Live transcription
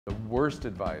The worst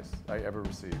advice I ever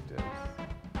received is?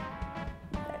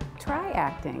 Try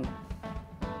acting.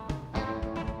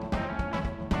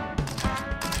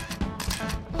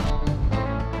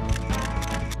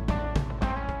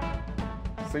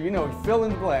 So you know, fill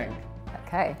in the blank.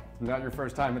 Okay. Not your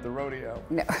first time at the rodeo.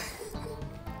 No.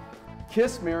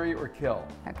 Kiss, marry, or kill?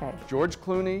 Okay. George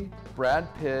Clooney, Brad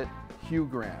Pitt, Hugh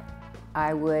Grant.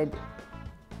 I would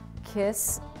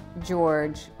kiss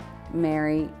George,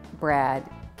 marry Brad,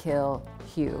 kill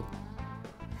Hugh.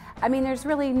 I mean, there's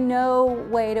really no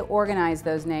way to organize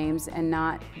those names and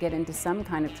not get into some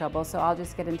kind of trouble, so I'll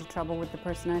just get into trouble with the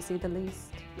person I see the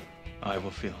least. I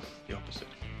will feel the opposite,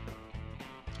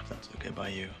 if that's okay by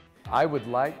you. I would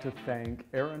like to thank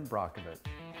Aaron Brockovich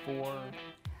for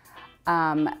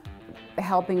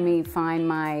helping me find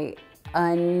my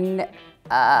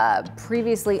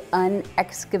previously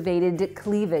unexcavated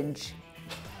cleavage.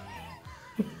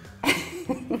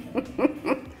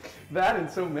 that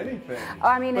and so many things. Oh,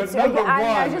 I mean, it's, I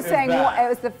was just saying, it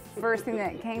was the first thing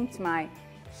that came to my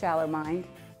shallow mind.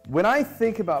 When I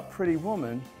think about Pretty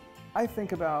Woman, I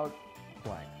think about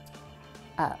blank.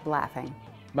 Laughing.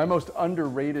 My most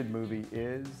underrated movie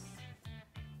is?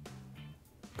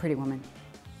 Pretty Woman.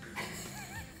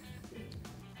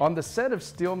 On the set of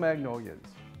Steel Magnolias,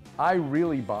 I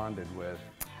really bonded with?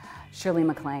 Shirley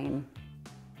MacLaine.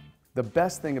 The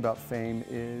best thing about fame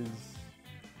is?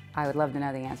 I would love to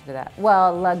know the answer to that.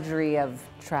 Well, luxury of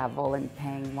travel and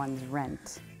paying one's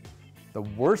rent. The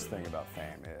worst thing about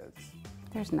fame is?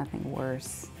 There's nothing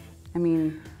worse. I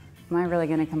mean, am I really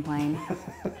gonna complain?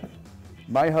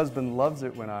 My husband loves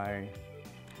it when I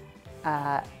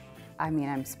mean,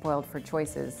 I'm spoiled for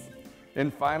choices.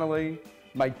 And finally,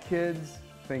 my kids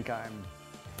think I'm?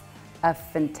 A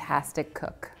fantastic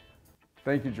cook.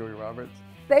 Thank you, Julia Roberts.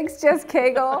 Thanks, Jess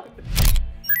Cagle.